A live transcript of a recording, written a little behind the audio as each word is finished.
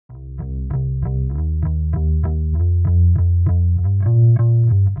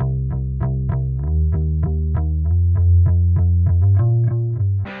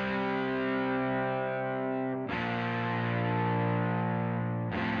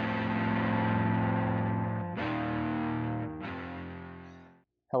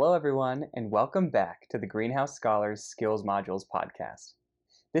Hello, everyone, and welcome back to the Greenhouse Scholars Skills Modules podcast.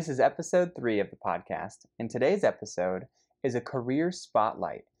 This is episode 3 of the podcast, and today's episode is a career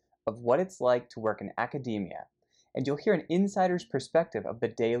spotlight of what it's like to work in academia, and you'll hear an insider's perspective of the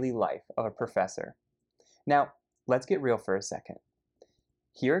daily life of a professor. Now, let's get real for a second.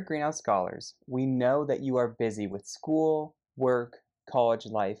 Here at Greenhouse Scholars, we know that you are busy with school, work, college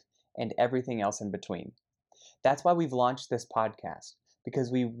life, and everything else in between. That's why we've launched this podcast,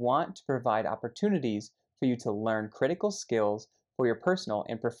 because we want to provide opportunities for you to learn critical skills for your personal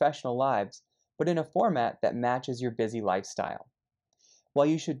and professional lives, but in a format that matches your busy lifestyle. While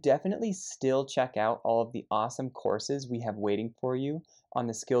you should definitely still check out all of the awesome courses we have waiting for you on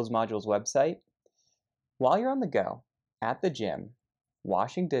the Skills Modules website, while you're on the go, at the gym,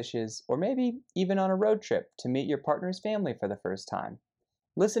 washing dishes, or maybe even on a road trip to meet your partner's family for the first time,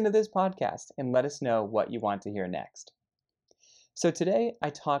 listen to this podcast and let us know what you want to hear next. So today I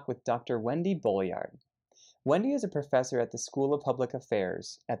talk with Dr. Wendy Bolyard. Wendy is a professor at the School of Public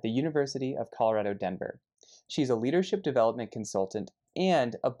Affairs at the University of Colorado, Denver. She's a leadership development consultant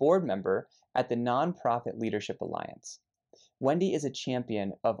and a board member at the Nonprofit Leadership Alliance. Wendy is a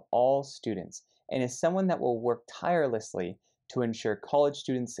champion of all students and is someone that will work tirelessly to ensure college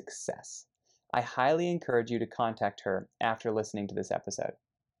students' success. I highly encourage you to contact her after listening to this episode.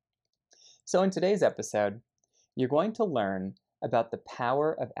 So in today's episode, you're going to learn about the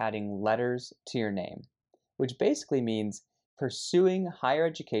power of adding letters to your name, which basically means pursuing higher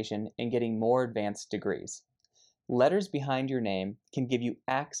education and getting more advanced degrees. Letters behind your name can give you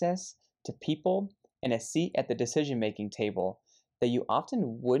access to people and a seat at the decision-making table that you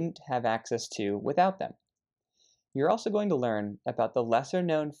often wouldn't have access to without them. You're also going to learn about the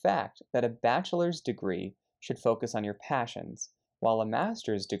lesser-known fact that a bachelor's degree should focus on your passions, while a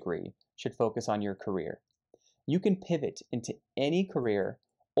master's degree should focus on your career. You can pivot into any career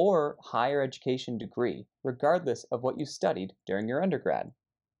or higher education degree, regardless of what you studied during your undergrad.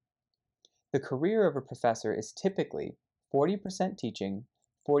 The career of a professor is typically 40% teaching,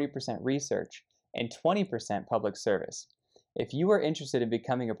 40% research, and 20% public service. If you are interested in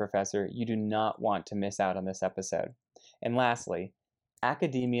becoming a professor, you do not want to miss out on this episode. And lastly,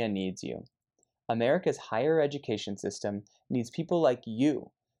 academia needs you. America's higher education system needs people like you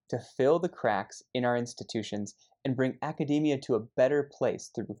to fill the cracks in our institutions and bring academia to a better place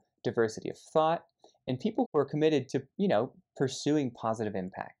through diversity of thought and people who are committed to, pursuing positive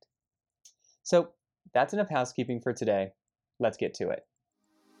impact. So that's enough housekeeping for today. Let's get to it.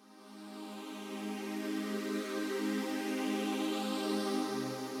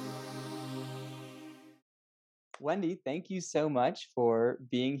 Wendy, thank you so much for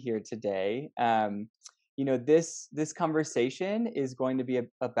being here today. This conversation is going to be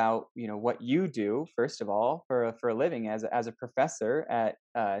about what you do first of all for a living as a professor at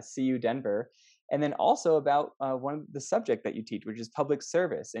CU Denver, and then also about one of the subject that you teach, which is public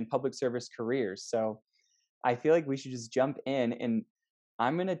service and public service careers. So I feel like we should just jump in, and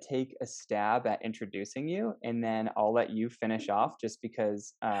I'm going to take a stab at introducing you, and then I'll let you finish off, just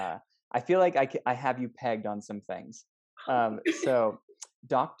because I feel like I have you pegged on some things. So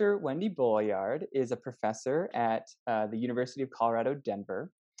Dr. Wendy Bolyard is a professor at the University of Colorado,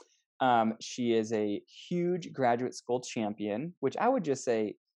 Denver. She is a huge graduate school champion, which I would just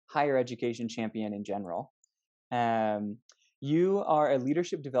say higher education champion in general. You are a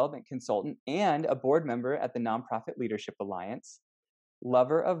leadership development consultant and a board member at the Nonprofit Leadership Alliance,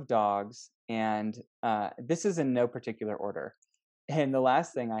 lover of dogs, and this is in no particular order. And the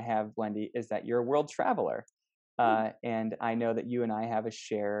last thing I have, Wendy, is that you're a world traveler. And I know that you and I have a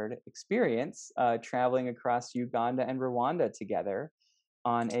shared experience traveling across Uganda and Rwanda together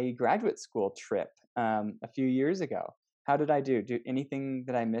on a graduate school trip a few years ago. How did I do? Anything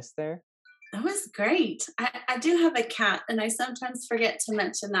that I missed there? That was great. I do have a cat, and I sometimes forget to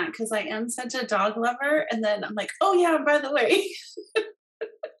mention that because I am such a dog lover. And then I'm like, oh, yeah, by the way.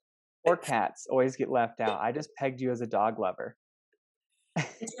 Or cats always get left out. I just pegged you as a dog lover. I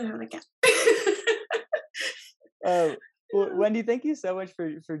do have a cat. Well, Wendy, thank you so much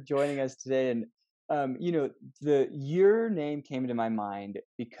for joining us today. And your name came to my mind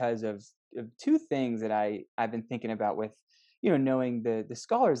because of two things that I've been thinking about with knowing the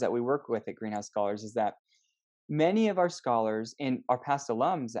scholars that we work with at Greenhouse Scholars, is that many of our scholars and our past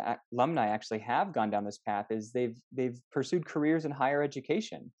alumni actually have gone down this path. Is they've pursued careers in higher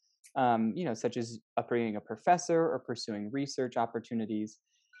education, such as being a professor or pursuing research opportunities.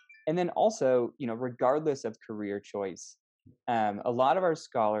 And then also, regardless of career choice, a lot of our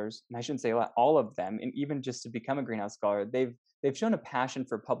scholars, and I shouldn't say a lot, all of them, and even just to become a Greenhouse Scholar, they've shown a passion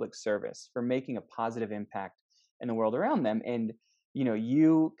for public service, for making a positive impact in the world around them. And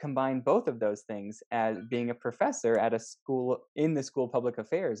you combine both of those things as being a professor at a school in the School of Public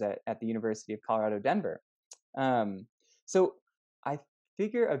Affairs at the University of Colorado, Denver. Um, so I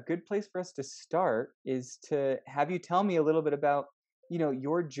figure a good place for us to start is to have you tell me a little bit about,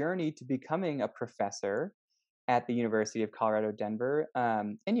 your journey to becoming a professor at the University of Colorado, Denver,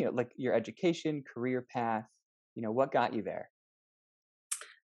 and like your education, career path. What got you there?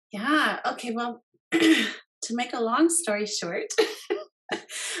 Yeah. Okay. Well, to make a long story short,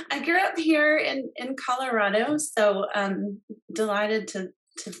 I grew up here in Colorado, so delighted to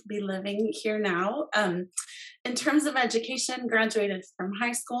be living here now. In terms of education, graduated from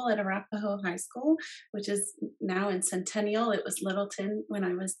high school at Arapahoe High School, which is now in Centennial. It was Littleton when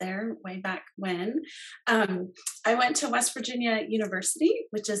I was there way back when. I went to West Virginia University,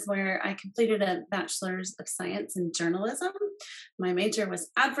 which is where I completed a Bachelor's of Science in Journalism. My major was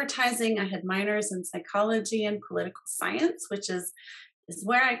advertising. I had minors in psychology and political science, which is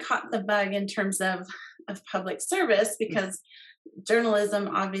where I caught the bug in terms of public service, because journalism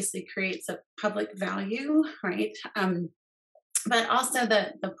obviously creates a public value, right? But also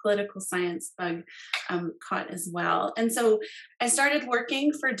the political science bug caught as well. And so I started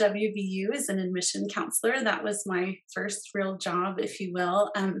working for WVU as an admission counselor. That was my first real job, if you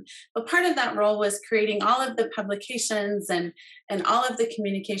will. But part of that role was creating all of the publications and all of the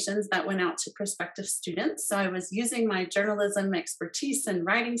communications that went out to prospective students. So I was using my journalism expertise and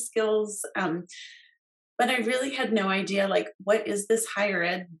writing skills. But I really had no idea, like, what is this higher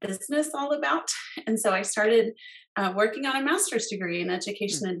ed business all about? And so I started working on a master's degree in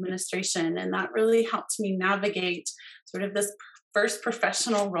education administration, and that really helped me navigate sort of this first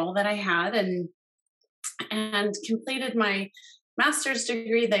professional role that I had, and completed my master's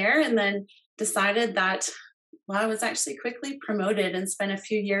degree there, and then decided that, well, I was actually quickly promoted and spent a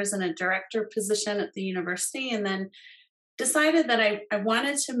few years in a director position at the university, and then decided that I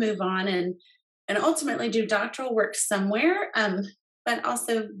wanted to move on and ultimately do doctoral work somewhere, but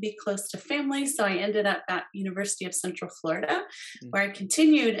also be close to family. So I ended up at University of Central Florida, where I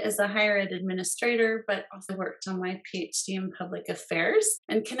continued as a higher ed administrator, but also worked on my PhD in public affairs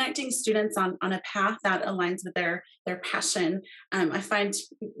and connecting students on a path that aligns with their passion. I find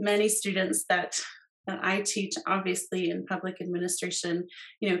many students that I teach, obviously in public administration,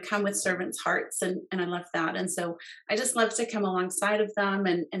 come with servants' hearts, and I love that. And so I just love to come alongside of them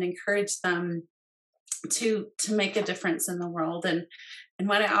and encourage them to make a difference in the world. And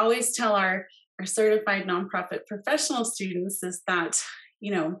what I always tell our certified nonprofit professional students is that,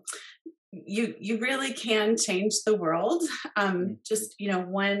 you really can change the world, just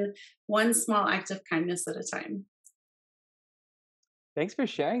one small act of kindness at a time. Thanks for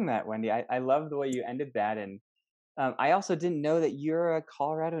sharing that, Wendy. I love the way you ended that. And I also didn't know that you're a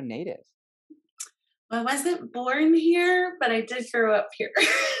Colorado native. Well, I wasn't born here, but I did grow up here.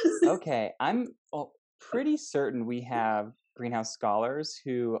 Okay. I'm pretty certain we have Greenhouse Scholars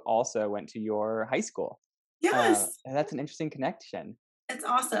who also went to your high school. Yes. And that's an interesting connection. It's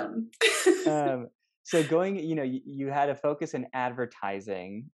awesome. So going, you had a focus in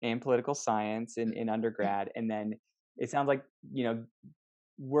advertising and political science in undergrad, and then it sounds like,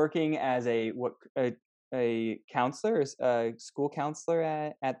 working as a counselor, a school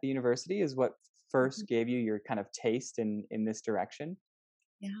counselor at the university is what first gave you your kind of taste in this direction.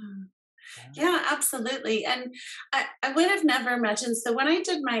 Yeah. Yeah, absolutely. And I would have never imagined. So when I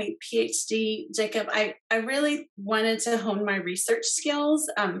did my PhD, Jacob, I really wanted to hone my research skills.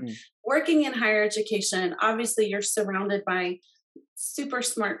 Working in higher education, obviously you're surrounded by super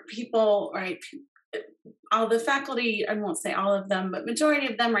smart people, right? All the faculty, I won't say all of them, but majority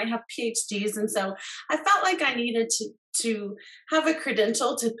of them, right, have PhDs. And so I felt like I needed to have a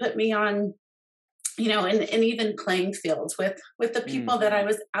credential to put me on, an even playing field with the people that I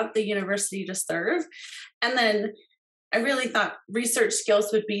was at the university to serve. And then I really thought research skills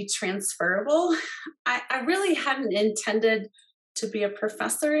would be transferable. I really hadn't intended to be a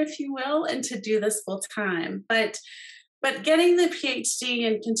professor, if you will, and to do this full time. But getting the PhD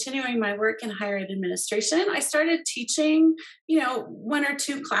and continuing my work in higher ed administration, I started teaching, one or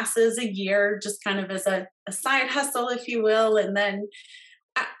two classes a year, just kind of as a side hustle, if you will. And then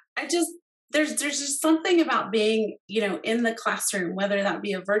I just, there's just something about being, in the classroom, whether that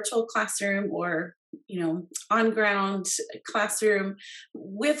be a virtual classroom or, on ground classroom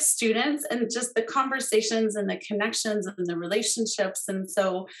with students, and just the conversations and the connections and the relationships. And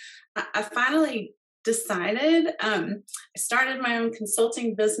so I finally decided, I started my own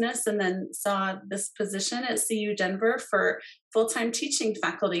consulting business, and then saw this position at CU Denver for full-time teaching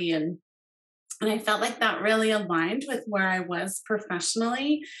faculty. And I felt like that really aligned with where I was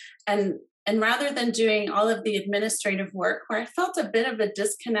professionally. And And rather than doing all of the administrative work where I felt a bit of a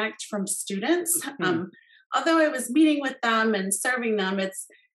disconnect from students, Hmm. although I was meeting with them and serving them,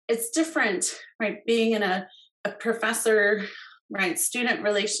 it's different, right? Being in a professor, right, student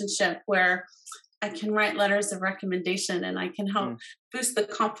relationship where I can write letters of recommendation and I can help Hmm. boost the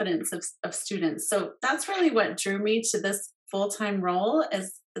confidence of students. So that's really what drew me to this full-time role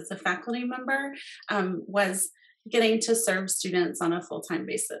as a faculty member, was getting to serve students on a full-time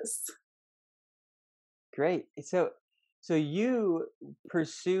basis. Great. So you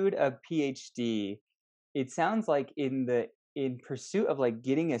pursued a PhD. It sounds like in pursuit of like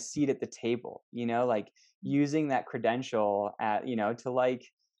getting a seat at the table, like using that credential to like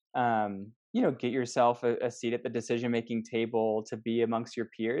get yourself a seat at the decision making table to be amongst your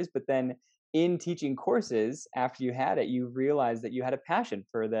peers. But then in teaching courses after you had it, you realized that you had a passion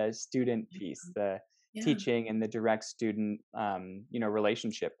for the student piece, the Yeah. teaching and the direct student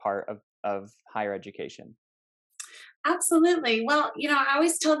relationship part of higher education. Absolutely. Well, I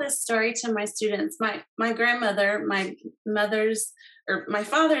always tell this story to my students. My grandmother, my mother's or my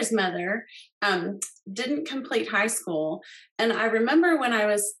father's mother, um, didn't complete high school, and I remember when I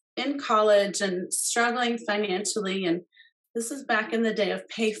was in college and struggling financially, and this is back in the day of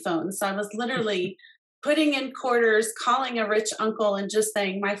payphones. So I was literally putting in quarters, calling a rich uncle, and just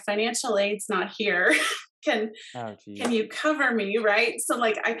saying, "My financial aid's not here. can Oh, can geez. you cover me, right? So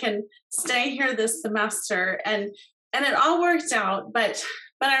like I can stay here this semester." And it all worked out, but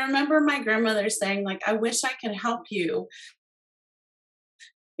I remember my grandmother saying like, "I wish I could help you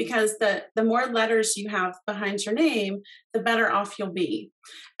because the more letters you have behind your name, the better off you'll be."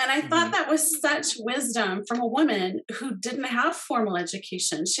 And I thought Hmm. that was such wisdom from a woman who didn't have formal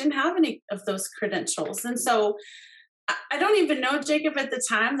education. She didn't have any of those credentials. And so I don't even know, Jacob, at the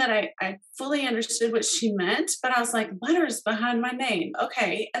time that I fully understood what she meant, but I was like, letters behind my name.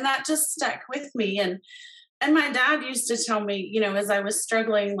 Okay. And that just stuck with me. And my dad used to tell me, as I was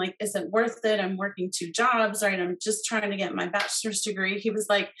struggling, like, is it worth it? I'm working two jobs, right? I'm just trying to get my bachelor's degree. He was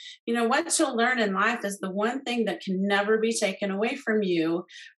like, what you'll learn in life is the one thing that can never be taken away from you,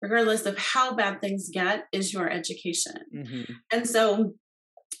 regardless of how bad things get, is your education. Hmm. And so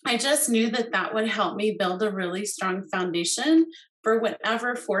I just knew that that would help me build a really strong foundation for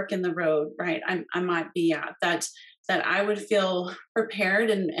whatever fork in the road, right? I might be at that I would feel prepared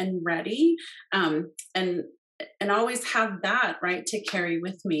and ready, and always have that right to carry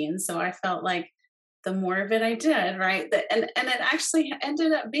with me. And so I felt like the more of it I did, right, and it actually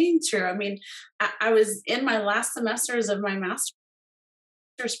ended up being true. I mean, I was in my last semesters of my master's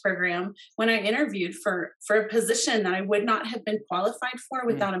program when I interviewed for a position that I would not have been qualified for Mm.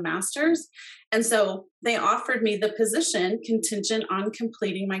 without a master's. And so they offered me the position contingent on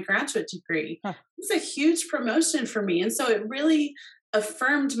completing my graduate degree. Huh. It was a huge promotion for me. And so it really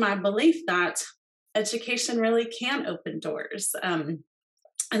affirmed my belief that education really can open doors.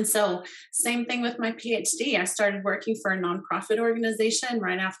 And so, same thing with my PhD. I started working for a nonprofit organization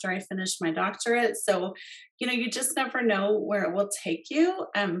right after I finished my doctorate. So, you just never know where it will take you.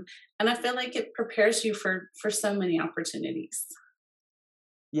 And I feel like it prepares you for so many opportunities.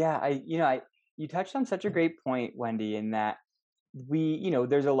 Yeah, you touched on such a great point, Wendy, in that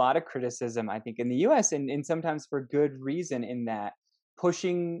there's a lot of criticism, I think, in the US and sometimes for good reason in that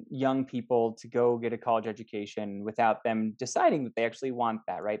pushing young people to go get a college education without them deciding that they actually want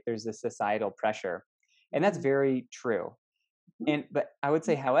that, right? There's this societal pressure. And that's Mhm. very true. But I would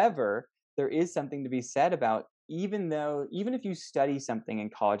say, however, there is something to be said about even if you study something in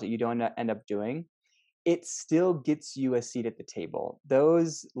college that you don't end up doing, it still gets you a seat at the table.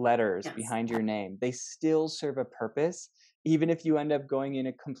 Those letters Yes. behind your name, they still serve a purpose, even if you end up going in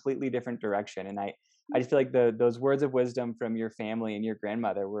a completely different direction. And I just feel like those words of wisdom from your family and your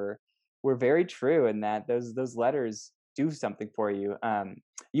grandmother were very true, and that those letters do something for you.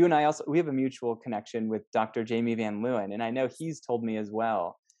 You and I also we have a mutual connection with Dr. Jamie Van Leeuwen, and I know he's told me as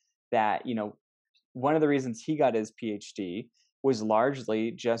well that one of the reasons he got his PhD was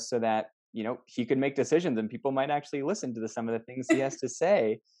largely just so that he could make decisions and people might actually listen to some of the things he has to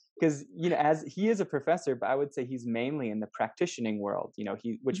say, because as he is a professor, but I would say he's mainly in the practicing world.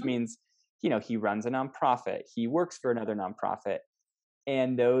 Which Mhm. means he runs a nonprofit, he works for another nonprofit,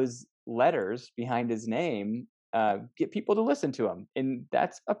 and those letters behind his name get people to listen to him, and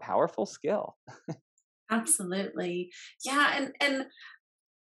that's a powerful skill. Absolutely. Yeah. And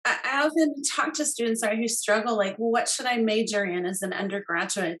I often talk to students who struggle, like, well, what should I major in as an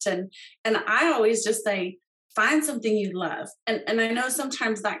undergraduate? And I always just say, find something you love. And I know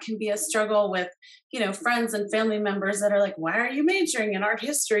sometimes that can be a struggle with, friends and family members that are like, why are you majoring in art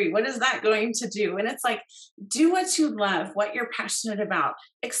history? What is that going to do? And it's like, do what you love, what you're passionate about.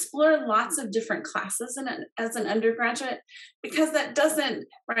 Explore lots of different classes as an undergraduate, because that doesn't,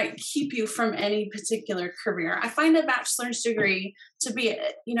 right, keep you from any particular career. I find a bachelor's degree to be,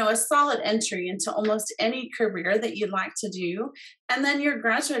 a solid entry into almost any career that you'd like to do. And then your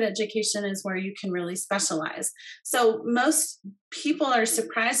graduate education is where you can really specialize. So most people are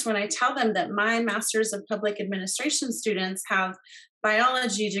surprised when I tell them that my Master's of Public Administration students have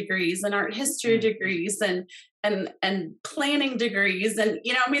biology degrees and art history degrees and planning degrees. And,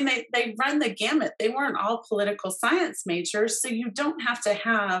 they run the gamut. They weren't all political science majors. So you don't have to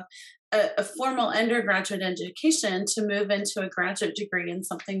have a formal undergraduate education to move into a graduate degree in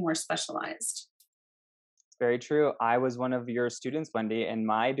something more specialized. Very true. I was one of your students, Wendy, and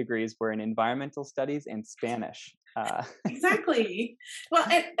my degrees were in environmental studies and Spanish. Exactly. Well,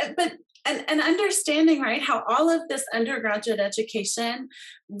 and understanding, right, how all of this undergraduate education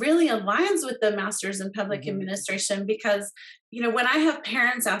really aligns with the master's in public administration, because, when I have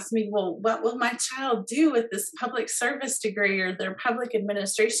parents ask me, well, what will my child do with this public service degree or their public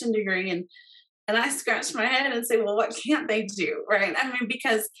administration degree? And I scratch my head and say, well, what can't they do, right?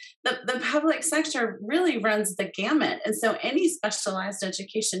 Because the public sector really runs the gamut. And so any specialized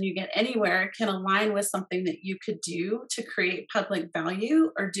education you get anywhere can align with something that you could do to create public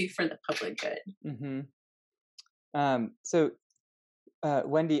value or do for the public good.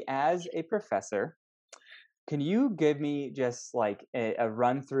 Wendy, as a professor, can you give me just like a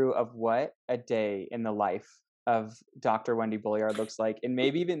run through of what a day in the life of Dr. Wendy Bolyard looks like? And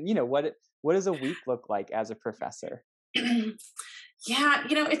maybe even, what does a week look like as a professor? Yeah,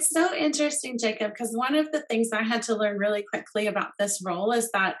 it's so interesting, Jacob, because one of the things I had to learn really quickly about this role is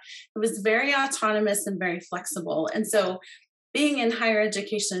that it was very autonomous and very flexible. And so being in higher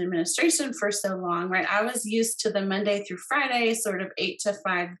education administration for so long, right, I was used to the Monday through Friday sort of 8 to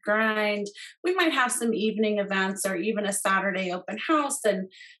 5 grind. We might have some evening events or even a Saturday open house, and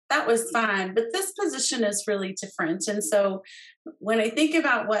that was fine. But this position is really different. And so when I think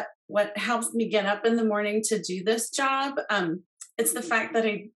about what helps me get up in the morning to do this job, it's the fact that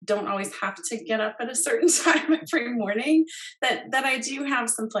I don't always have to get up at a certain time every morning, that I do have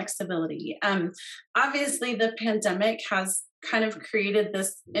some flexibility. Obviously, the pandemic has kind of created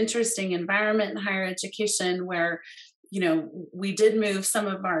this interesting environment in higher education where, we did move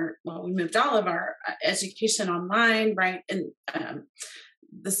we moved all of our education online, right, in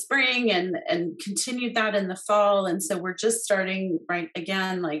the spring and continued that in the fall. And so we're just starting, right,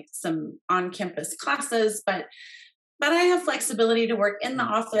 again, like some on-campus classes, but I have flexibility to work in the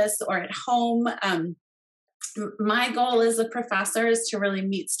office or at home. My goal as a professor is to really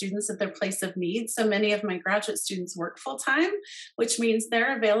meet students at their place of need. So many of my graduate students work full time, which means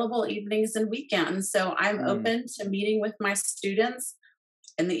they're available evenings and weekends. So I'm open to meeting with my students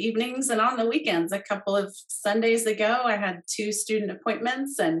in the evenings and on the weekends. A couple of Sundays ago, I had 2 student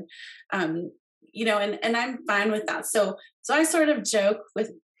appointments, and and I'm fine with that. So I sort of joke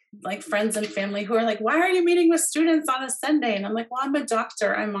with like friends and family who are like, why are you meeting with students on a Sunday? And I'm like, well, I'm a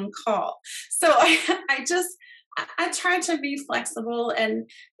doctor, I'm on call. So I try to be flexible, and,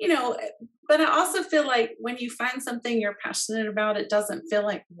 but I also feel like when you find something you're passionate about, it doesn't feel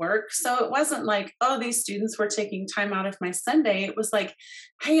like work. So it wasn't like, oh, these students were taking time out of my Sunday. It was like,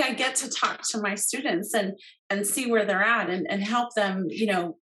 hey, I get to talk to my students and see where they're at and help them,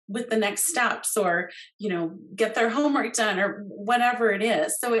 with the next steps, or get their homework done, or whatever it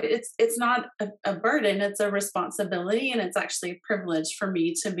is. So it's not a burden, it's a responsibility, and it's actually a privilege for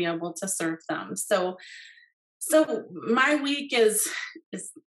me to be able to serve them. So my week is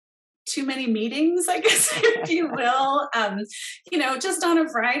too many meetings, I guess, if you will, just on a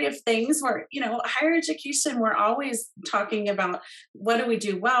variety of things where, higher education, we're always talking about what do we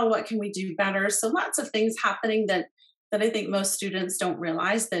do well, what can we do better. So lots of things happening that I think most students don't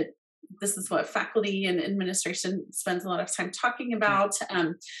realize, that this is what faculty and administration spends a lot of time talking about.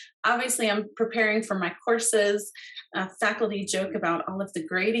 Obviously, I'm preparing for my courses. Faculty joke about all of the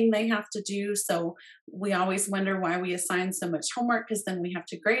grading they have to do. So we always wonder why we assign so much homework, because then we have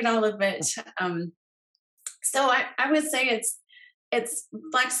to grade all of it. So I would say it's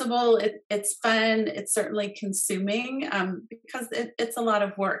flexible, it's fun, it's certainly consuming, because it's a lot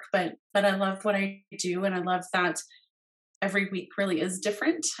of work, but I love what I do, and I love that every week really is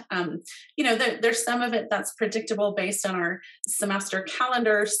different. There's some of it that's predictable based on our semester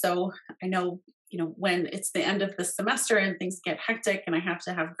calendar. So I know, when it's the end of the semester and things get hectic and I have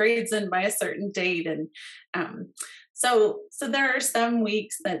to have grades in by a certain date. And so there are some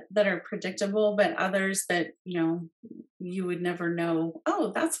weeks that are predictable, but others that, you would never know,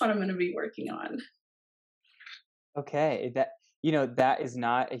 oh, that's what I'm going to be working on. Okay, that is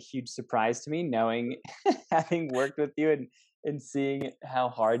not a huge surprise to me, knowing having worked with you and seeing how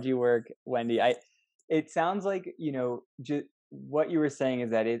hard you work, Wendy. It sounds like what you were saying is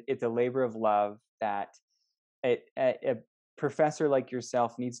that it's a labor of love, that a professor like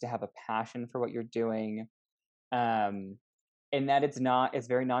yourself needs to have a passion for what you're doing, um, and that it's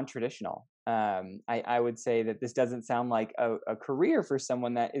very non-traditional. I would say that this doesn't sound like a career for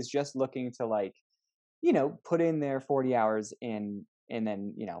someone that is just looking to, like, put in their 40 hours in and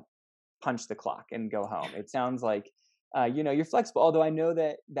then, punch the clock and go home. It sounds like, you're flexible. Although I know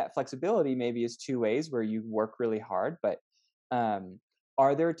that flexibility maybe is two ways, where you work really hard, but um,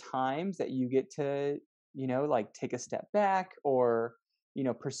 are there times that you get to, like, take a step back, or,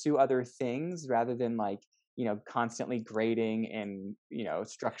 pursue other things rather than, like, constantly grading and,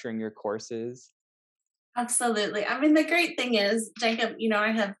 structuring your courses? Absolutely. I mean, the great thing is, Jacob,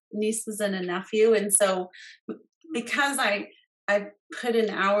 I have nieces and a nephew, and so because I put in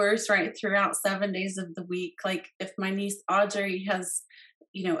hours right throughout 7 days of the week. Like if my niece Audrey has,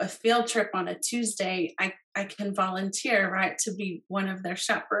 a field trip on a Tuesday, I can volunteer, right, to be one of their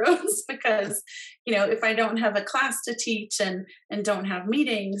chaperones because, if I don't have a class to teach and don't have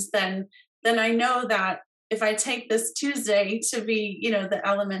meetings, then I know that if I take this Tuesday to be, the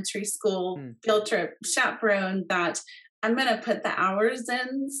elementary school Mm. field trip chaperone, that I'm going to put the hours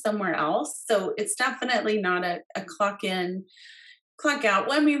in somewhere else. So it's definitely not a clock in, clock out.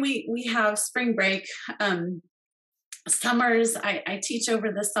 Well, I mean, we have spring break. Summers, I teach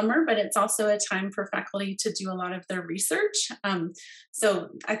over the summer, but it's also a time for faculty to do a lot of their research. So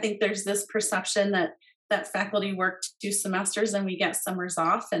I think there's this perception that faculty work 2 semesters and we get summers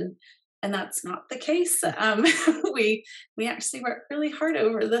off, and that's not the case. We we actually work really hard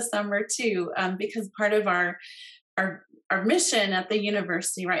over the summer too, because part of our our mission at the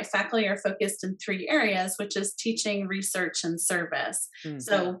university, right? Faculty are focused in 3 areas, which is teaching, research, and service. Mm.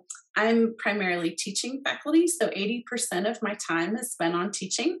 So I'm primarily teaching faculty. So 80% of my time is spent on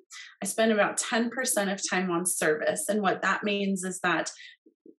teaching. I spend about 10% of time on service. And what that means is that,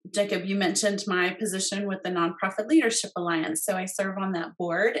 Jacob, you mentioned my position with the Nonprofit Leadership Alliance. So I serve on that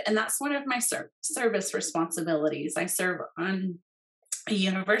board, and that's one of my service responsibilities. I serve on a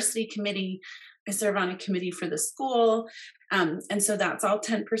university committee. I serve on a committee for the school. And so that's all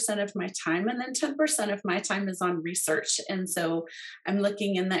 10% of my time. And then 10% of my time is on research. And so I'm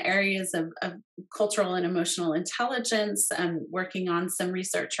looking in the areas of cultural and emotional intelligence. I'm working on some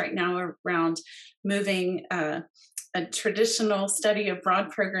research right now around moving a traditional study abroad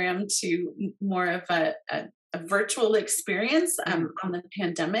program to more of a virtual experience on the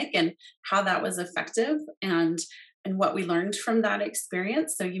pandemic, and how that was effective, and what we learned from that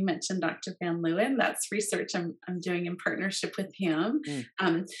experience. So you mentioned Dr. Van Leeuwen. That's research I'm doing in partnership with him.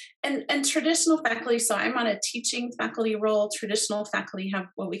 Mm. And traditional faculty, so I'm on a teaching faculty role. Traditional faculty have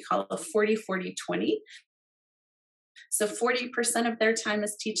what we call a 40-40-20. So 40% of their time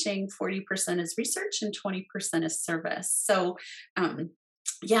is teaching, 40% is research, and 20% is service. So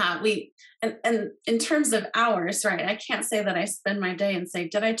yeah, and in terms of hours, right, I can't say that I spend my day and say,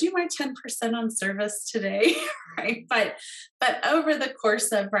 did I do my 10% on service today? Right. But over the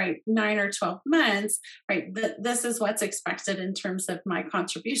course of, right, 9 or 12 months, right, this is what's expected in terms of my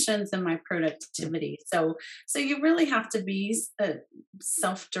contributions and my productivity. So you really have to be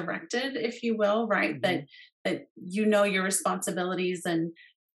self-directed, if you will, right? Mm-hmm. That your responsibilities, and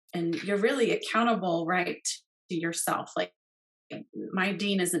you're really accountable, right, to yourself. Like, my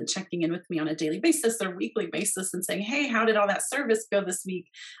dean isn't checking in with me on a daily basis or weekly basis and saying, hey, how did all that service go this week?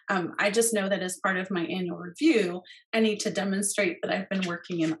 I just know that as part of my annual review, I need to demonstrate that I've been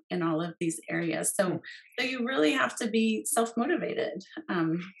working in all of these areas. So you really have to be self-motivated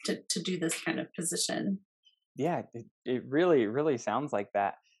to do this kind of position. Yeah, it really, really sounds like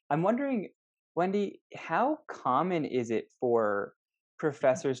that. I'm wondering, Wendy, how common is it for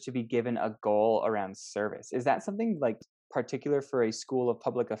professors to be given a goal around service? Is that something, like, particular for a school of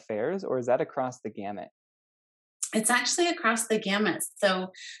public affairs, or is that across the gamut? It's actually across the gamut.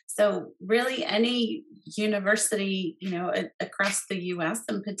 So really any university, across the U.S.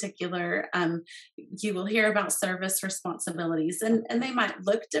 in particular, you will hear about service responsibilities, and they might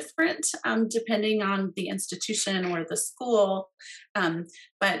look different depending on the institution or the school.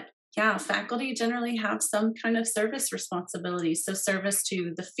 But Yeah, faculty generally have some kind of service responsibility. So, service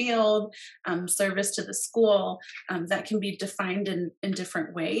to the field, service to the school, that can be defined in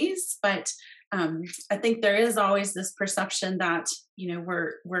different ways. But I think there is always this perception that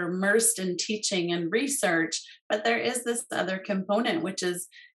we're immersed in teaching and research, but there is this other component, which is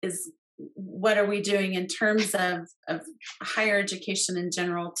what are we doing in terms of higher education in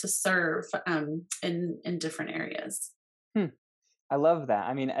general to serve in different areas. Hmm. I love that.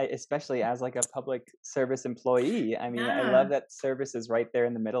 I mean, especially as like a public service employee, I mean, I Yeah. love that service is right there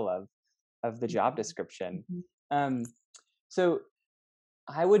in the middle of the job description. Mhm. Um, so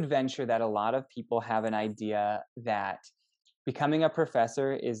I would venture that a lot of people have an idea that becoming a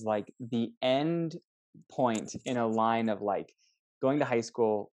professor is like the end point in a line of like going to high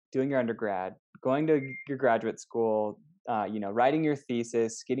school, doing your undergrad, going to your graduate school, writing your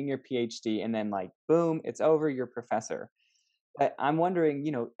thesis, getting your PhD, and then like boom, it's over. You're a professor. But I'm wondering,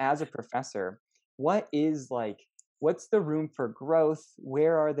 as a professor, what is like, what's the room for growth?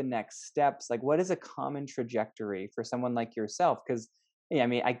 Where are the next steps? Like, what is a common trajectory for someone like yourself? Because, yeah, I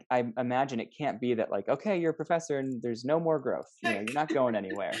mean, I imagine it can't be that, like, okay, you're a professor and there's no more growth. You're not going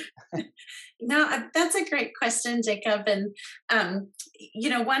anywhere. No, that's a great question, Jacob. And,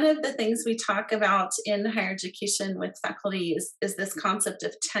 one of the things we talk about in higher education with faculty is this concept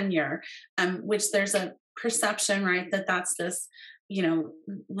of tenure, which there's a perception, right, that that's this, you know,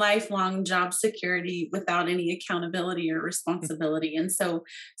 lifelong job security without any accountability or responsibility. And so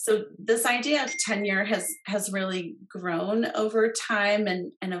this idea of tenure has really grown over time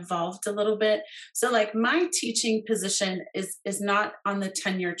and evolved a little bit. So like my teaching position is not on the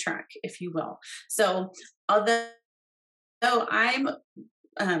tenure track, if you will. So although I'm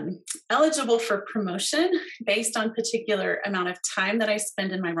eligible for promotion based on particular amount of time that I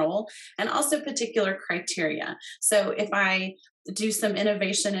spend in my role and also particular criteria. So if I do some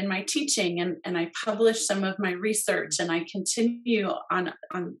innovation in my teaching and I publish some of my research and I continue on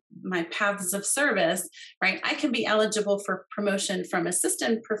my paths of service, right, I can be eligible for promotion from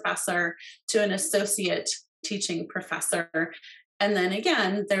assistant professor to an associate teaching professor. And then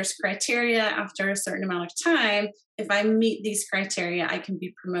again, there's criteria after a certain amount of time. If I meet these criteria, I can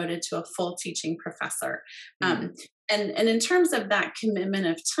be promoted to a full teaching professor. Mm, Um, and in terms of that commitment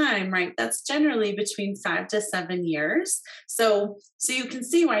of time, right, that's generally between 5 to 7 years. So you can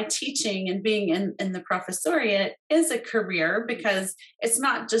see why teaching and being in the professoriate is a career, because it's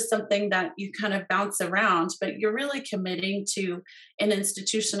not just something that you kind of bounce around, but you're really committing to an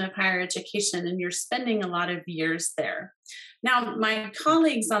institution of higher education and you're spending a lot of years there. Now, my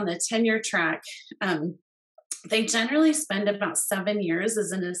colleagues on the tenure track, they generally spend about 7 years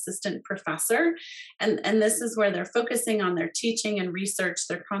as an assistant professor. And this is where they're focusing on their teaching and research,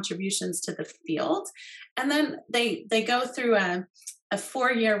 their contributions to the field. And then they go through a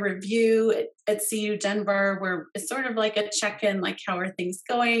 4-year review at CU Denver, where it's sort of like a check-in, like how are things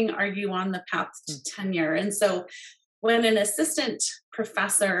going? Are you on the path to mm, tenure? And so when an assistant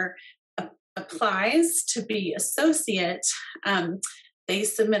professor applies to be associate, they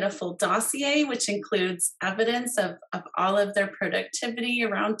submit a full dossier, which includes evidence of all of their productivity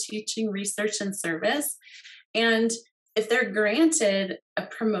around teaching, research, and service. And if they're granted a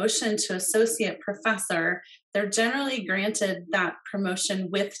promotion to associate professor, they're generally granted that promotion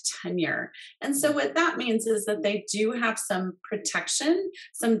with tenure. And so, mm, what that means is that they do have some protection,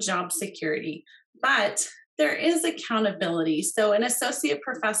 some job security, but there is accountability. So, an associate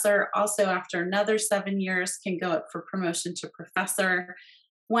professor also, after another 7 years, can go up for promotion to professor.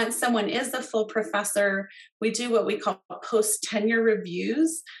 Once someone is a full professor, we do what we call post tenure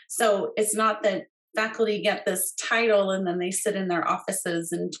reviews. So, it's not that faculty get this title and then they sit in their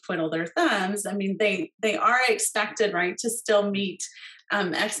offices and twiddle their thumbs. I mean, they are expected, right, to still meet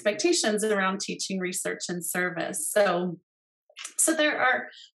expectations around teaching, research, and service. So there are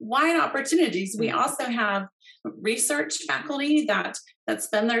wide opportunities. We mm. also have research faculty that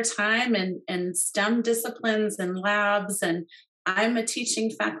spend their time in STEM disciplines and labs, and I'm a teaching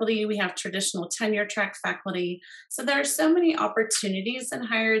faculty. We have traditional tenure track faculty. So there are so many opportunities in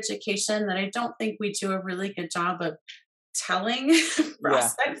higher education that I don't think we do a really good job of telling Yeah.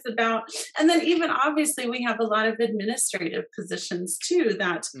 prospects about. And then even obviously we have a lot of administrative positions too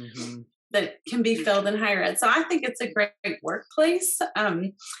Hmm. that can be filled in higher ed. So I think it's a great workplace,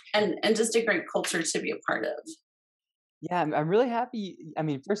 and just a great culture to be a part of. Yeah, I'm really happy. I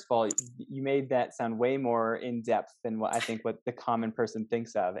mean, first of all, you made that sound way more in depth than what the common person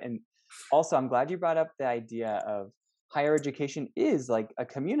thinks of. And also, I'm glad you brought up the idea of higher education is like a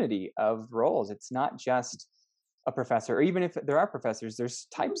community of roles. It's not just a professor, or even if there are professors, there's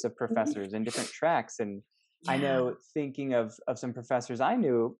types of Mhm. professors and different tracks. And I Yeah. know, thinking of some professors I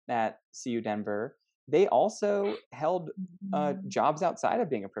knew at CU Denver, they also held jobs outside of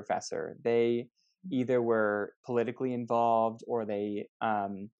being a professor. They either were politically involved or they,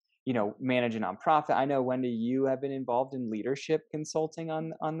 manage a nonprofit. I know, Wendy, you have been involved in leadership consulting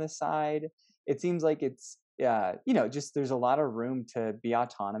on the side. It seems like it's, just there's a lot of room to be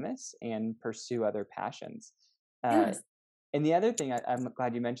autonomous and pursue other passions. Uh, Yes. and the other thing I'm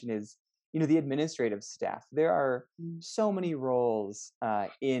glad you mentioned is, the administrative staff. There are so many roles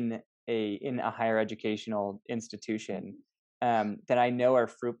in a higher educational institution that I know are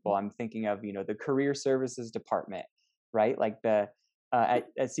fruitful. I'm thinking of, the career services department, right? Like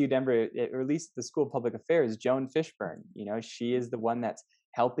at CU Denver, or at least the School of Public Affairs, Joan Fishburne. She is the one that's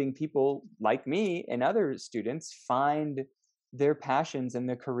helping people like me and other students find their passions and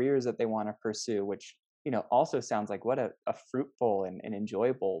the careers that they want to pursue, which also sounds like what a fruitful and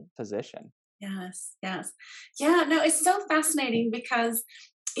enjoyable position. Yes, yes. Yeah, no, it's so fascinating because,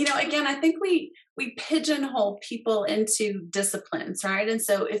 again, I think we pigeonhole people into disciplines, right? And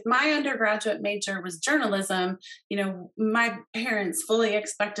so if my undergraduate major was journalism, my parents fully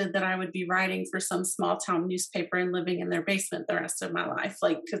expected that I would be writing for some small town newspaper and living in their basement the rest of my life,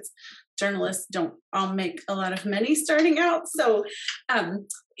 like because journalists don't all make a lot of money starting out. So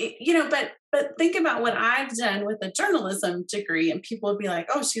but think about what I've done with a journalism degree, and people would be like,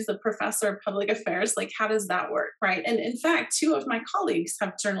 "Oh, she's a professor of public affairs. Like, how does that work?" Right? And in fact, two of my colleagues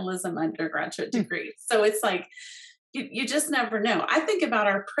have journalism undergraduate Hmm. degrees. So it's like you just never know. I think about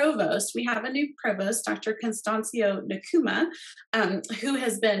our provost. We have a new provost, Dr. Constancio Nakuma, who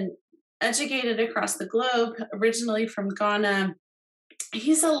has been educated across the globe, originally from Ghana.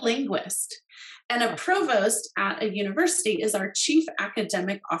 He's a linguist. And a Huh. provost at a university is our chief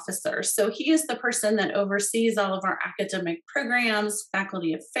academic officer. So he is the person that oversees all of our academic programs,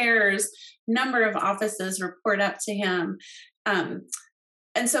 faculty affairs, number of offices report up to him. Um,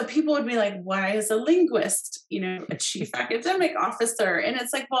 and so people would be like, why is a linguist, a chief academic officer? And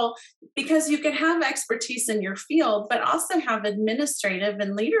it's like, well, because you can have expertise in your field, but also have administrative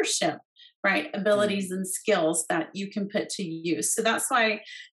and leadership, right, Hmm. abilities and skills that you can put to use. So that's why,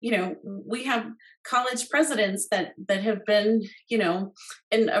 we have college presidents that have been,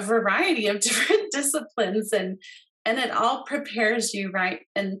 in a variety of different disciplines, and it all prepares you, right?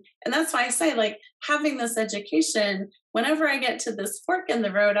 And that's why I say, like, having this education, whenever I get to this fork in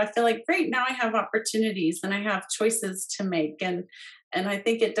the road, I feel like, great, now I have opportunities and I have choices to make. And I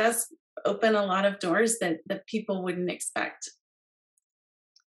think it does open a lot of doors that people wouldn't expect.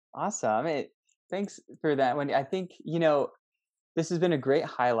 Awesome. Thanks for that, Wendy. I think, this has been a great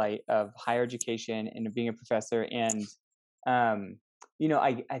highlight of higher education and being a professor. And,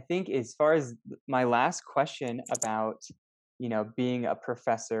 I think, as far as my last question about, being a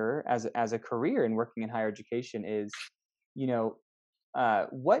professor as a career and working in higher education is, you know,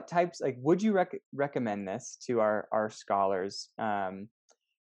 what types, like, would you recommend this to our scholars? And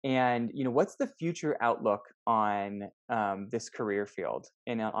what's the future outlook on this career field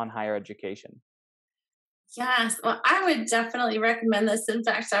and on higher education? Yes, well, I would definitely recommend this. In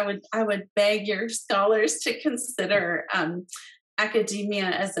fact, I would beg your scholars to consider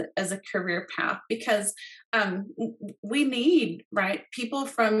academia as a career path, because we need, right, people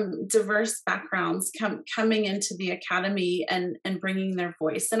from diverse backgrounds coming into the academy and bringing their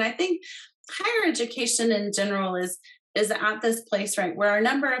voice. And I think higher education in general is at this place, right, where our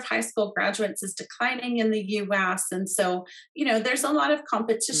number of high school graduates is declining in the US. And so, there's a lot of Mm,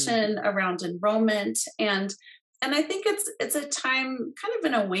 competition around enrollment, and I think it's a time, kind of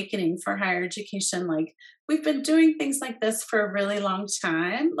an awakening for higher education. Like, we've been doing things like this for a really long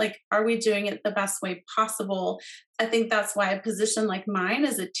time. Like, are we doing it the best way possible? I think that's why a position like mine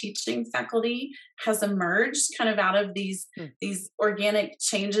as a teaching faculty has emerged kind of out of mm. these organic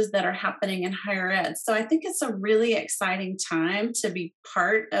changes that are happening in higher ed. So I think it's a really exciting time to be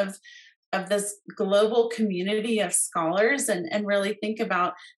part of this global community of scholars, and really think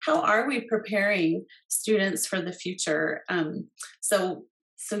about how are we preparing students for the future.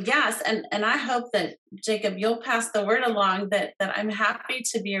 So yes, and I hope that, Jacob, you'll pass the word along that I'm happy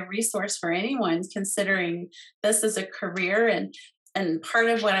to be a resource for anyone considering this as a career. And part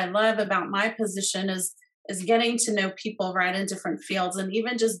of what I love about my position is getting to know people right in different fields, and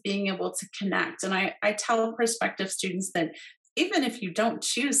even just being able to connect. And I tell prospective students that even if you don't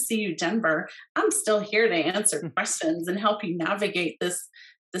choose CU Denver, I'm still here to answer questions and help you navigate this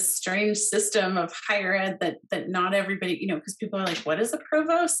strange system of higher ed that not everybody, because people are like, what is a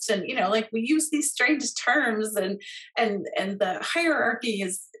provost? And like, we use these strange terms, and the hierarchy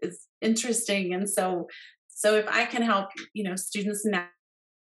is interesting. And so if I can help students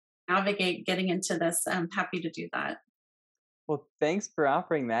navigate getting into this, I'm happy to do that. Well, thanks for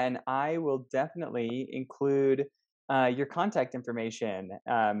offering that, and I will definitely include your contact information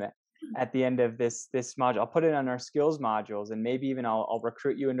at the end of this module. I'll put it on our skills modules, and maybe even I'll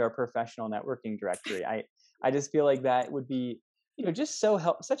recruit you into our professional networking directory. I just feel like that would be just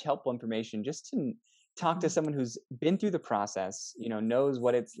such helpful information just to talk to Mhm. someone who's been through the process, knows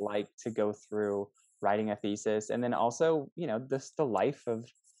what it's like to go through writing a thesis, and then also the life of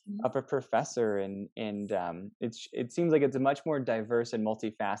a professor, and it seems like it's a much more diverse and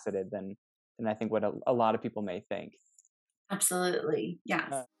multifaceted than I think what a lot of people may think. Absolutely.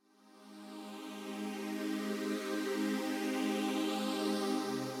 Yes. Uh,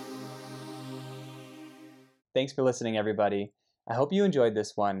 Thanks for listening, everybody. I hope you enjoyed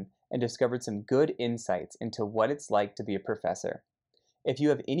this one and discovered some good insights into what it's like to be a professor. If you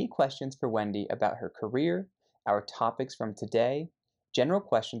have any questions for Wendy about her career, our topics from today, general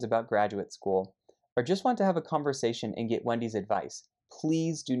questions about graduate school, or just want to have a conversation and get Wendy's advice,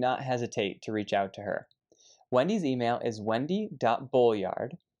 please do not hesitate to reach out to her. Wendy's email is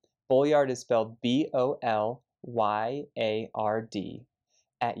wendy.bolyard. Bolyard is spelled Bolyard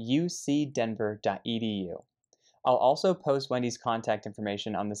at ucdenver.edu. I'll also post Wendy's contact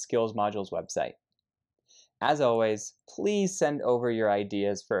information on the Skills Modules website. As always, please send over your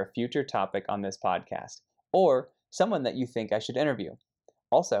ideas for a future topic on this podcast, or someone that you think I should interview.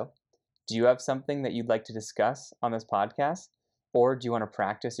 Also, do you have something that you'd like to discuss on this podcast? Or do you want to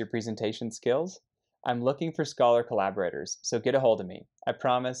practice your presentation skills? I'm looking for scholar collaborators, so get a hold of me. I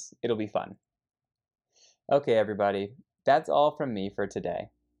promise it'll be fun. Okay, everybody, that's all from me for today.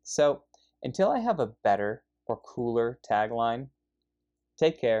 So, until I have a better or cooler tagline,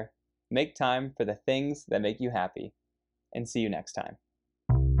 take care, make time for the things that make you happy, and see you next time.